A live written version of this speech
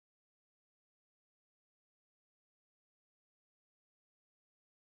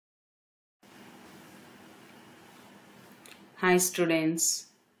Hi students,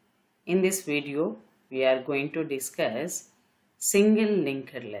 in this video we are going to discuss single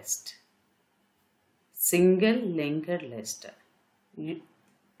linked list. Single linked list.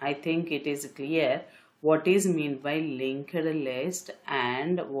 I think it is clear what is meant by linked list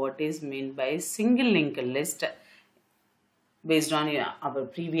and what is meant by single linked list based on our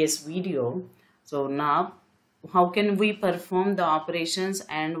previous video. So now how can we perform the operations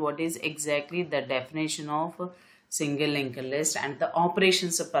and what is exactly the definition of single linked list and the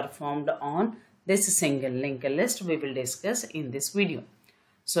operations performed on this single linked list we will discuss in this video.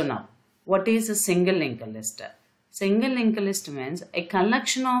 So now, what is a single linked list? Single linked list means a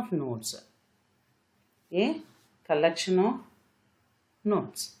collection of nodes. A collection of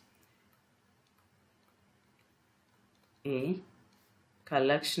nodes. A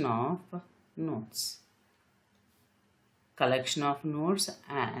collection of nodes. Collection of nodes,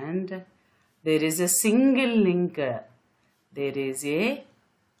 and there is a single link. There is a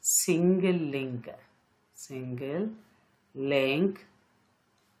single link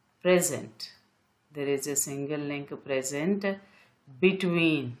present. There is a single link present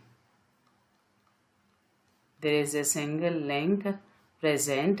between. There is a single link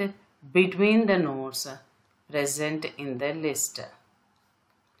present between the nodes present in the list.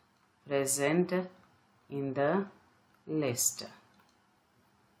 Present in the list.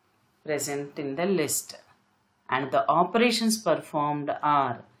 Present in the list, and the operations performed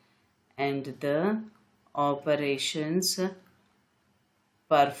are, and the operations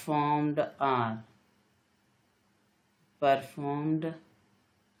performed are,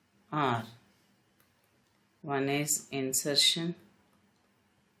 one is insertion,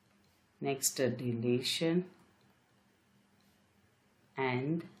 next deletion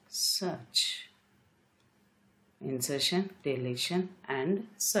and search. Insertion, deletion and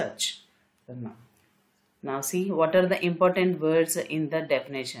search. Now see what are the important words in the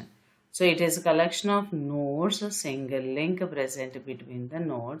definition. So it is a collection of nodes, single link present between the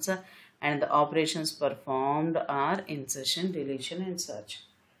nodes, and the operations performed are insertion, deletion and search.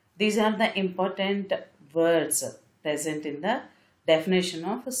 These are the important words present in the definition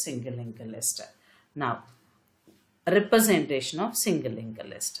of a single link list. Now, representation of single link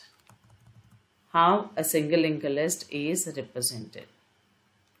list. How a single linked list is represented.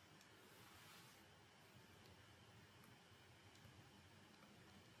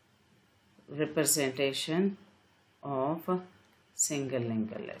 Representation of a single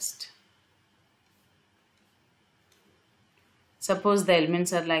linked list. Suppose the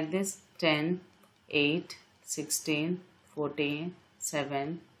elements are like this: 10, 8, 16, 14,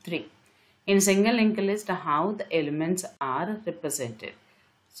 7, 3. In single linked list, how the elements are represented.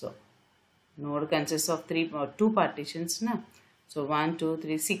 So node consists of two partitions. So 1, 2,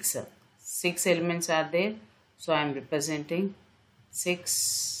 3, 6. 6 elements are there. So I am representing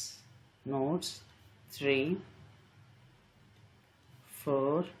 6 nodes. 3,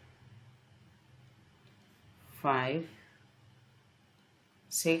 4, 5,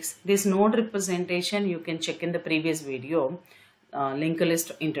 6. This node representation you can check in the previous video, linked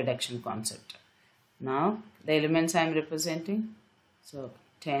list introduction concept. Now the elements I am representing. So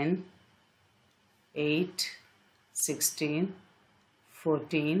 10, 8, 16,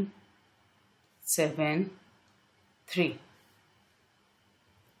 14, 7, 3.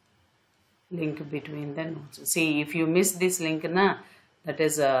 Link between the nodes. See, if you miss this link, that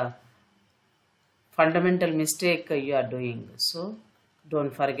is a fundamental mistake you are doing. So,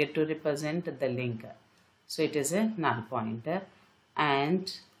 don't forget to represent the link. So, it is a null pointer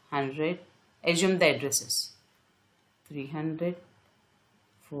and 100. Assume the addresses 300,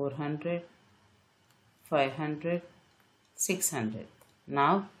 400, 500, 600.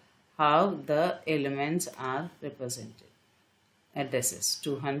 Now, how the elements are represented. Addresses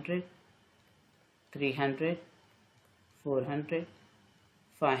 200, 300, 400,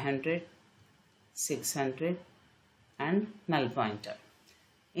 500, 600 and null pointer.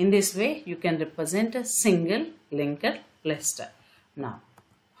 In this way, you can represent a single linked list. Now,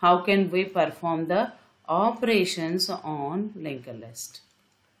 how can we perform the operations on linked list?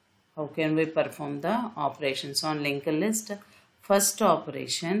 How can we perform the operations on linked list? First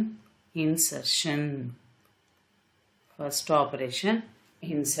operation, insertion. First operation,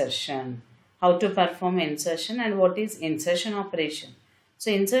 insertion. How to perform insertion and what is insertion operation?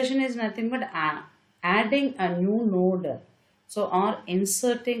 So insertion is nothing but adding a new node. So or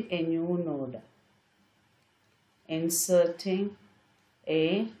inserting a new node. Inserting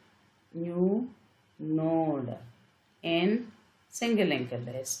a new node in single linked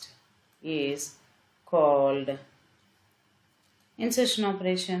list is called insertion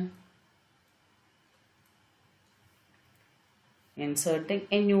operation. inserting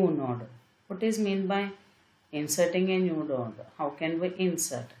a new node. What is mean by inserting a new node? How can we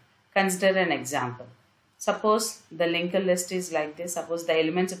insert? Consider an example. Suppose the linked list is like this. Suppose the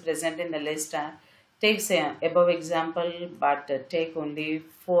elements present in the list are, take say above example, but take only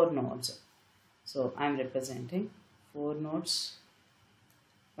 4 nodes. So I am representing 4 nodes.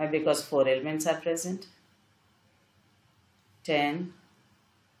 Why? Because 4 elements are present. 10,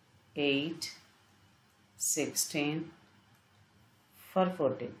 8, 16, for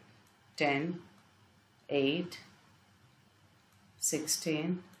 14. 10, 8,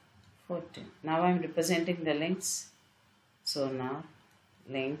 16, 14. Now I am representing the links. So now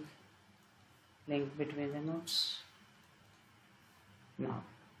link between the nodes. Now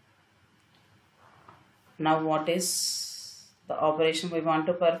what is the operation we want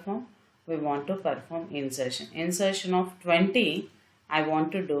to perform? We want to perform insertion. Insertion of 20 I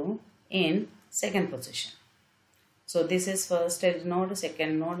want to do in second position. So this is first node,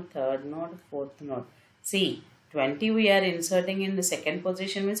 second node, third node, fourth node. See, 20 we are inserting in the second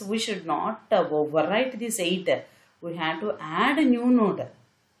position means we should not overwrite this 8. We have to add a new node.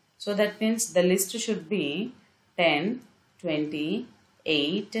 So that means the list should be 10, 20,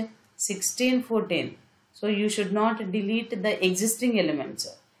 8, 16, 14. So you should not delete the existing elements.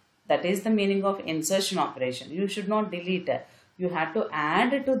 That is the meaning of insertion operation. You should not delete. You have to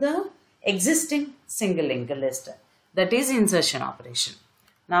add to the existing single linked list. That is insertion operation.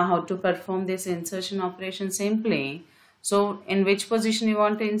 Now how to perform this insertion operation? Simply, so in which position you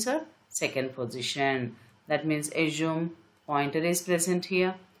want to insert? Second position. That means assume pointer is present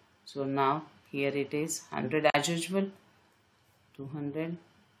here. So now here it is 100 as usual, 200,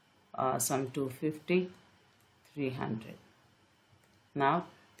 some 250, 300. Now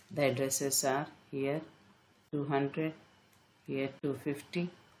the addresses are here 200, here 250,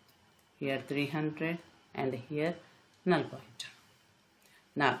 here 300 and here null pointer.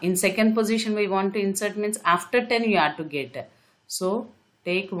 Now in second position we want to insert means after 10 you have to get. So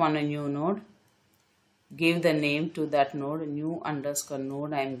take one new node, give the name to that node, new underscore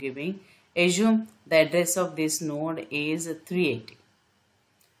node I am giving. Assume the address of this node is 380.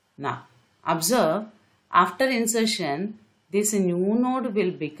 Now observe, after insertion this new node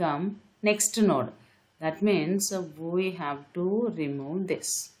will become next node. That means we have to remove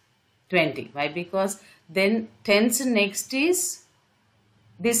this 20. Why? Because then 10's next is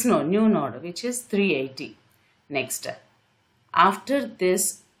this node, new node, which is 380. Next, after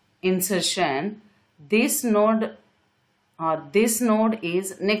this insertion, this node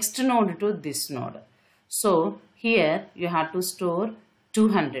is next node to this node. So here you have to store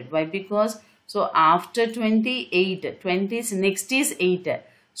 200. Why? Because so after 28, 20's next is 8.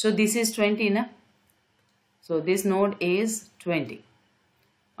 So this is 20, na? So this node is 20.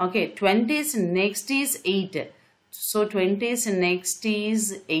 Okay, 20's next is 8. So 20's next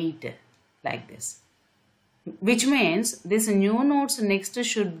is 8, like this. Which means this new node's next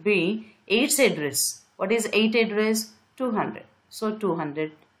should be 8's address. What is 8 address? 200. So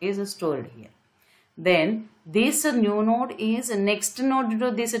 200 is stored here. Then this new node is next node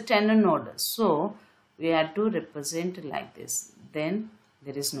to this 10 node. So we have to represent like this. Then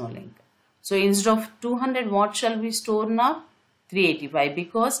there is no link. So instead of 200, what shall we store now? 385,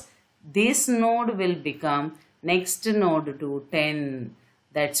 because this node will become next node to 10.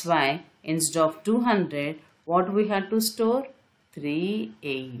 That's why instead of 200, what we have to store?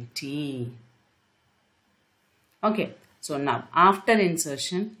 380. Okay, so now after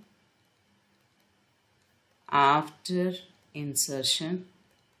insertion,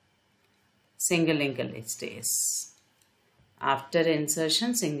 single linked list is. After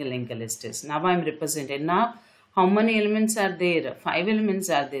insertion, single linked list is. Now I am represented. Now how many elements are there? 5 elements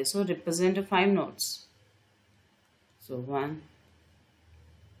are there. So represent 5 nodes. So 1,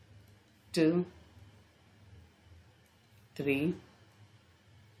 2, 3,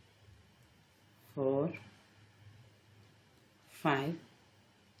 4, 5.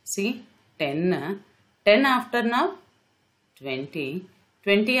 See, 10. 10 after now 20.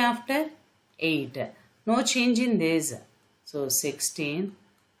 20 after 8. No change in this. So 16,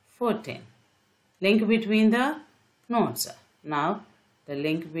 14. Link between the nodes. Now the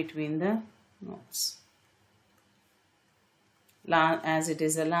link between the nodes. As it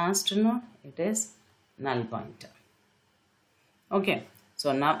is the last node, it is null pointer. Okay,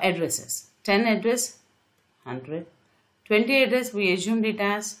 so now addresses. 10 address 100. 20 address we assumed it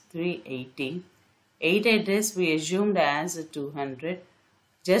as 380. 8 address we assumed as 200.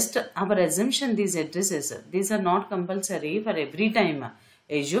 Just our assumption, these addresses, these are not compulsory for every time.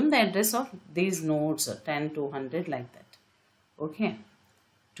 Assume the address of these nodes 10, 200 like that. Okay,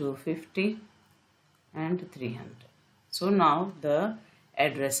 250 and 300. So now the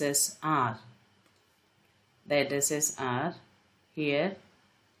addresses are here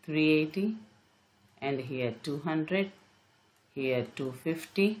 380 and here 200, here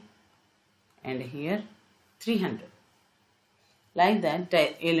 250 and here 300. Like that,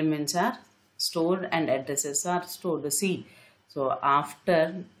 the elements are stored and addresses are stored. See, so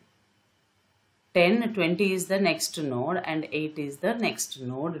after 10, 20 is the next node and 8 is the next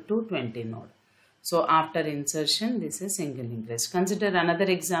node to 20 node. So after insertion, this is single linked list. Consider another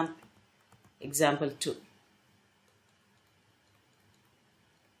example. Example 2.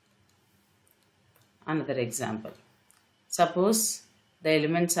 Another example. Suppose the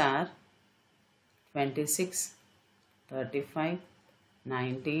elements are 26, 35,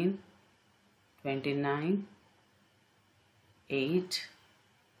 19, 29, 8,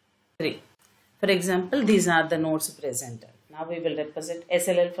 3. For example, these are the nodes present. Now we will represent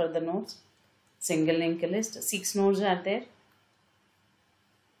SLL for the nodes. Single linked list. 6 nodes are there.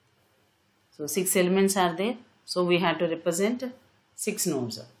 So 6 elements are there. So we have to represent 6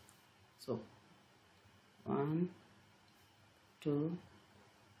 nodes. So 1, 2,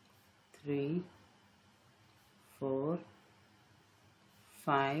 3, 4,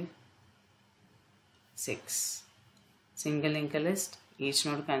 5, 6. Single linked list. Each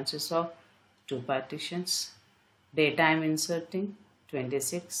node consists of 2 partitions. Data I am inserting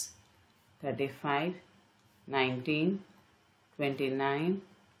 26, 35, 19, 29,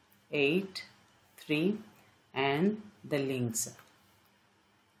 8, 3 and the links.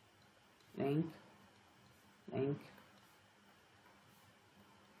 Link.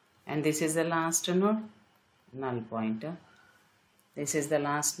 And this is the last node, null pointer. This is the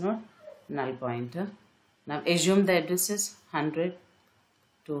last node, null pointer. Now assume the addresses 100,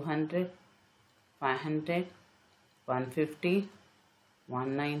 200, 500, 150,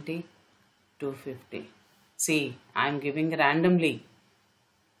 190, 250. See, I am giving randomly.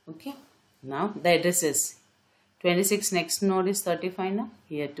 Okay. Now the addresses 26, next node is 35 now.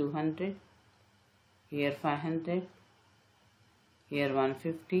 Here 200, here 500, here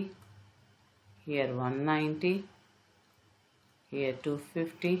 150, here 190, here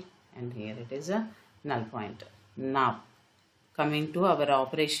 250 and here it is a null pointer. Now coming to our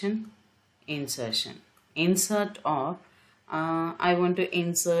operation insertion. Insert of I want to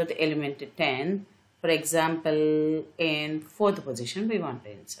insert element 10. For example, in 4th position we want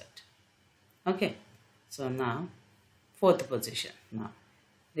to insert. Okay. So now 4th position. Now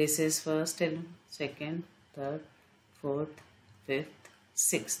this is first element, second, third, fourth, fifth,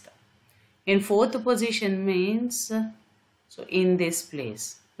 sixth. In 4th position means so in this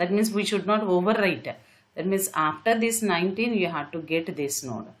place. That means we should not overwrite. That means after this 19 you have to get this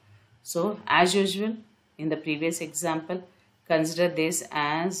node. So as usual in the previous example, consider this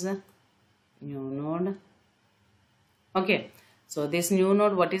as new node. Okay. So this new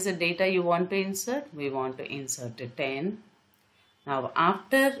node, what is the data you want to insert? We want to insert 10. Now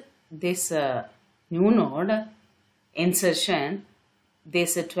after this new node insertion,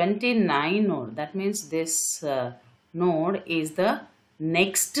 this 29 node, that means this node is the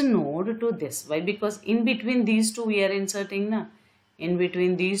next node to this. Why? Because in between these two we are inserting now. In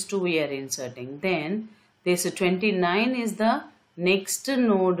between these two we are inserting. Then this 29 is the next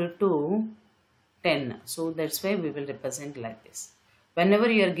node to 10. So that's why we will represent like this. Whenever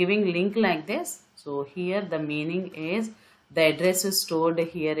you are giving link like this, so here the meaning is the address is stored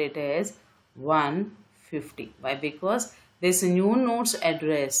here, it is 150. Why? Because this new node's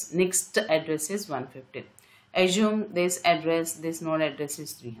address, next address is 150. Assume this address, this node address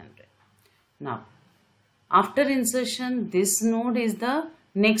is 300. Now after insertion, this node is the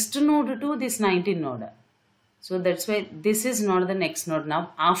next node to this 19 node. So that's why this is not the next node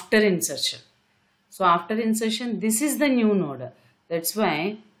now after insertion. So after insertion, this is the new node. That's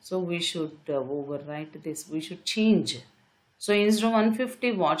why, so we should overwrite this. We should change. So instead of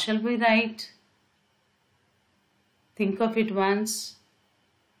 150, what shall we write? Think of it once.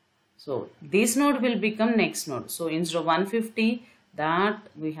 So this node will become next node. So instead of 150, that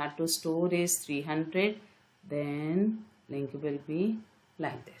we have to store is 300. Then link will be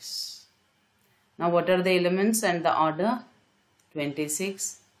like this. Now what are the elements and the order?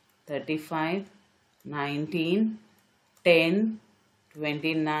 26, 35, 19, 10,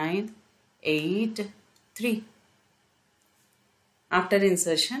 29, 8, 3. After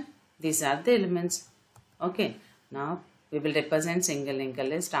insertion, these are the elements. Okay. Now we will represent single linked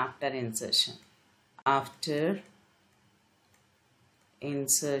list after insertion. After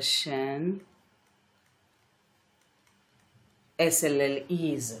insertion, SLL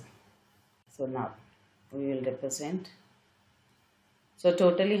is. So now we will represent. So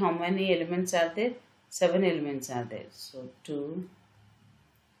totally how many elements are there? 7 elements are there. So 2,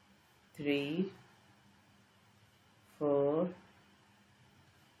 3, 4,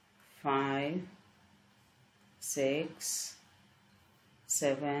 5, 6,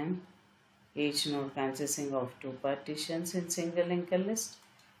 7, each node consisting of 2 partitions in single linked list.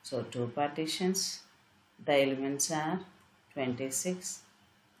 So 2 partitions, the elements are 26,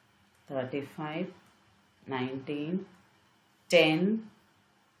 35, 19, 10,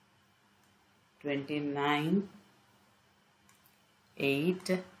 29,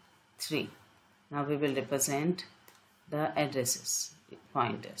 8, 3. Now we will represent the addresses,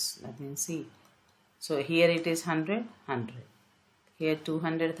 pointers. Let me see. So here it is 100, 100. Here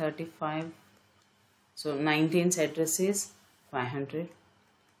 235. So 19's address is 500.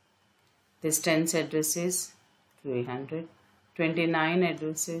 This 10's address is 300. 29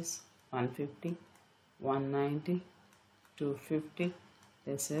 addresses 150, 190, 250.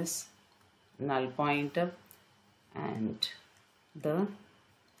 This is null pointer and the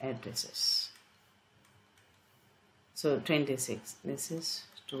addresses. So 26, this is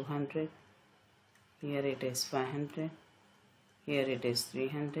 200, here it is 500, here it is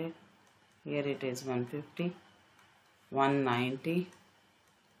 300, here it is 150, 190,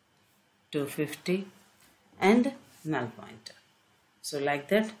 250 and null pointer. So like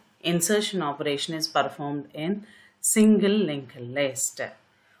that, insertion operation is performed in single linked list.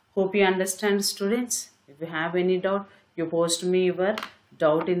 Hope you understand, students. If you have any doubt, you post me your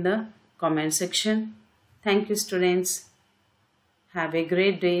doubt in the comment section. Thank you, students. Have a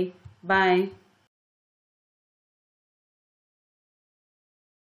great day. Bye.